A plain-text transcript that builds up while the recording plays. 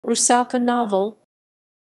Rusalka novel.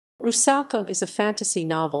 Rusalka is a fantasy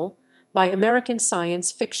novel by American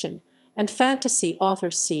science fiction and fantasy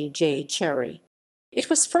author C.J. Cherryh. It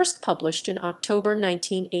was first published in October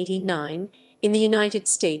 1989 in the United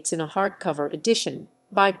States in a hardcover edition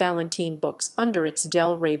by Ballantine Books under its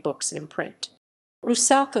Rey Books imprint.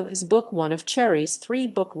 Rusalka is book one of Cherryh's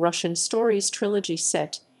three-book Russian stories trilogy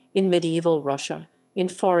set in medieval Russia, in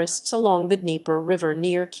forests along the Dnieper River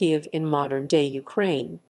near Kyiv in modern-day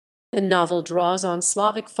Ukraine. The novel draws on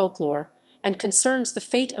Slavic folklore and concerns the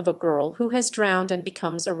fate of a girl who has drowned and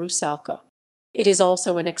becomes a Rusalka. It is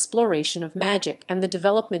also an exploration of magic and the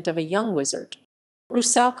development of a young wizard.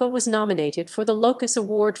 Rusalka was nominated for the Locus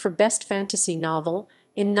Award for Best Fantasy Novel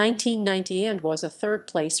in 1990 and was a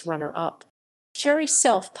third-place runner-up. Cherryh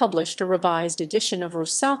self-published a revised edition of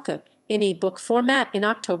Rusalka in e-book format in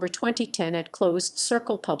October 2010 at Closed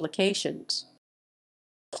Circle Publications.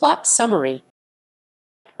 Plot summary.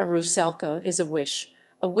 A Rusalka is a wish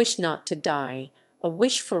not to die, a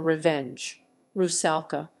wish for revenge.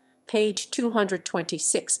 Rusalka, page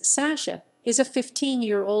 226. Sasha is a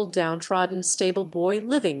 15-year-old downtrodden stable boy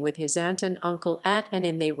living with his aunt and uncle at an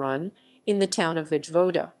inn they run in the town of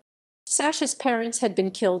Vojvoda. Sasha's parents had been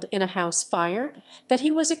killed in a house fire that he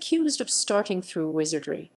was accused of starting through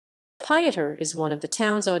wizardry. Pyotr is one of the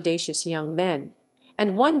town's audacious young men,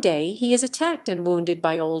 and one day he is attacked and wounded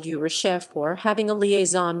by old Yurishev for having a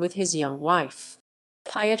liaison with his young wife.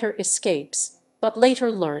 Pyotr escapes, but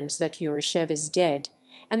later learns that Yurishev is dead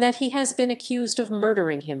and that he has been accused of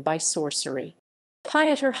murdering him by sorcery.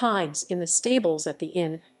 Pyotr hides in the stables at the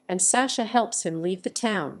inn, and Sasha helps him leave the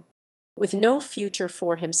town. With no future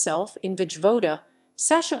for himself in Vojvoda,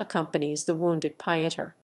 Sasha accompanies the wounded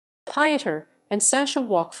Pyotr. Pyotr and Sasha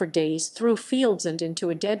walk for days through fields and into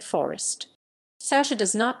a dead forest. Sasha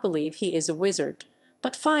does not believe he is a wizard,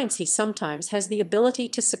 but finds he sometimes has the ability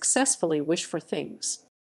to successfully wish for things.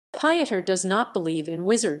 Pyotr does not believe in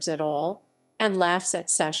wizards at all, and laughs at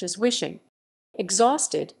Sasha's wishing.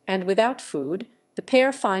 Exhausted and without food, the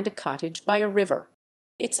pair find a cottage by a river.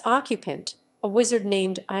 Its occupant, a wizard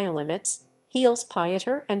named Iolimets, heals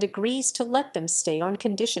Pyotr and agrees to let them stay on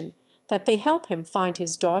condition that they help him find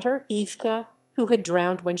his daughter Ivka, who had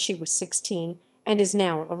drowned when she was 16 and is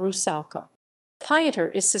now a Rusalka. Pyotr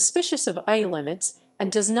is suspicious of Iolimets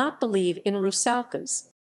and does not believe in Rusalkas.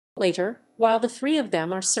 Later, while the three of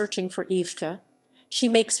them are searching for Ivka, she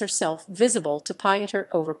makes herself visible to Pyotr,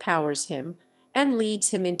 overpowers him, and leads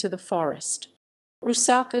him into the forest.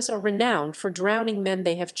 Rusalkas are renowned for drowning men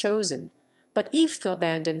they have chosen, but Ivka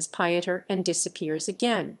abandons Pyotr and disappears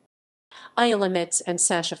again. Iolimets and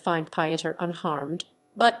Sasha find Pyotr unharmed,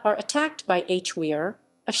 but are attacked by Cherryh,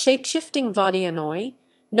 a shape-shifting Vodianoi,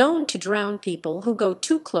 known to drown people who go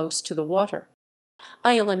too close to the water.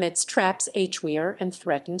 Iolimets traps Cherryh and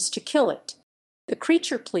threatens to kill it. The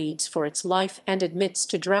creature pleads for its life and admits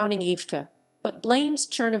to drowning Ivka, but blames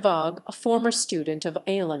Chernivog, a former student of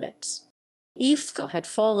Iolimets. Ivka had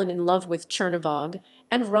fallen in love with Chernivog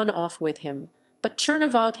and run off with him, but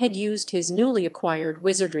Chernivog had used his newly acquired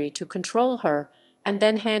wizardry to control her and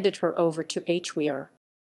then handed her over to Cherryh.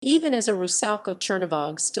 Even as a Rusalka,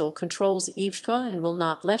 Chernivog still controls Ivka and will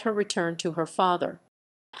not let her return to her father.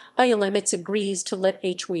 Iolimets agrees to let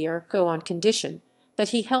Cherryh go on condition that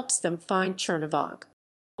he helps them find Chernivog.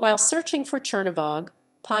 While searching for Chernivog,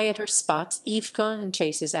 Pyotr spots Ivka and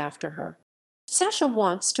chases after her. Sasha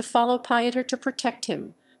wants to follow Pyotr to protect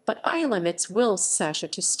him, but Iolimets wills Sasha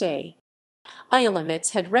to stay.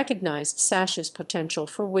 Iolimets had recognized Sasha's potential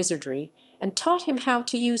for wizardry and taught him how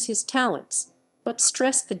to use his talents, but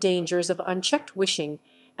stressed the dangers of unchecked wishing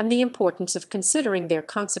and the importance of considering their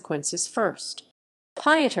consequences first.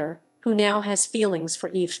 Pyotr, who now has feelings for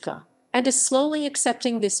Ivka, and is slowly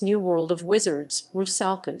accepting this new world of wizards,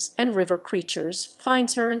 Rusalkas, and river creatures,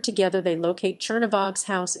 finds her, and together they locate Chernivog's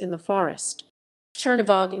house in the forest.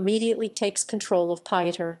 Chernivog immediately takes control of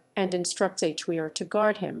Pyotr and instructs Cherryh to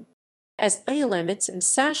guard him. As Iolimets and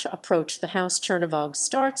Sasha approach the house, Chernivog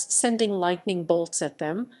starts sending lightning bolts at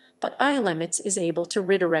them, but Iolimets is able to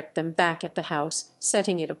redirect them back at the house,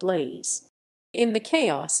 setting it ablaze. In the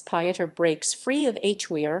chaos, Pyotr breaks free of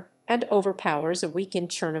Cherryh and overpowers a weakened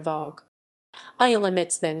Chernivog.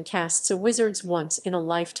 Iolimets then casts a wizard's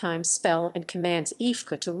once-in-a-lifetime spell and commands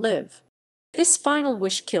Ivka to live. This final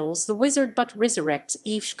wish kills the wizard but resurrects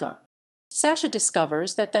Ivka. Sasha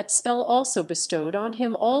discovers that that spell also bestowed on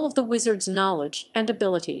him all of the wizard's knowledge and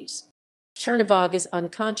abilities. Chernivog is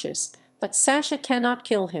unconscious, but Sasha cannot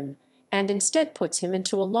kill him, and instead puts him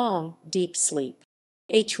into a long, deep sleep.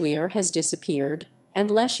 Cherryh has disappeared, and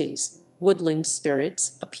Leshies, woodland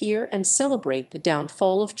spirits, appear and celebrate the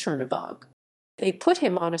downfall of Chernivog. They put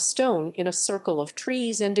him on a stone in a circle of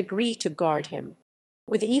trees and agree to guard him.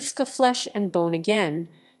 With Ivska flesh and bone again,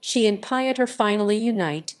 she and Pyotr finally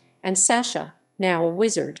unite, and Sasha, now a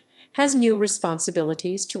wizard, has new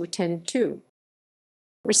responsibilities to attend to.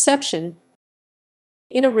 Reception.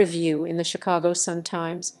 In a review in the Chicago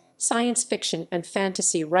Sun-Times, science fiction and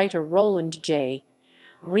fantasy writer Roland J.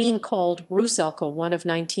 Green called Rusalka one of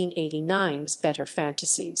 1989's better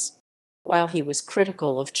fantasies. While he was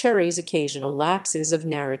critical of Cherryh's occasional lapses of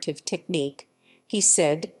narrative technique, he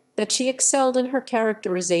said that she excelled in her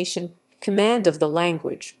characterization, command of the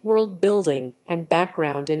language, world-building, and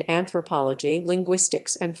background in anthropology,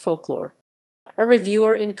 linguistics, and folklore. A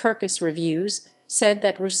reviewer in Kirkus Reviews said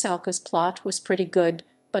that Rusalka's plot was pretty good,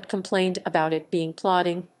 but complained about it being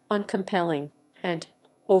plodding, uncompelling, and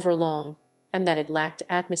overlong, and that it lacked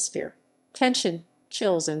atmosphere, tension,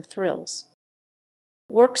 chills, and thrills.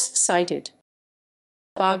 Works cited: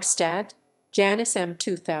 Bogstad, Janice M.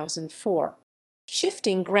 2004.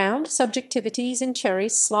 Shifting Ground Subjectivities in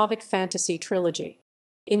Cherryh's Slavic Fantasy Trilogy.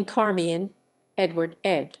 In Carmian, Edward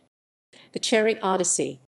ed. The Cherry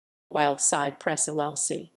Odyssey. Wildside Press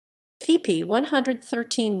LLC. pp.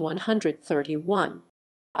 113-131.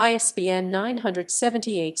 ISBN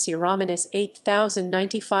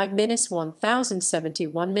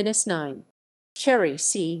 970-8095-1071-9. Cherryh,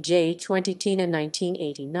 C. J. 2010 and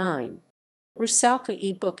 1989. Rusalka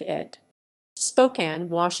e-book ed. Spokane,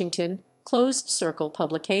 Washington, Closed Circle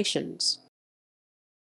Publications.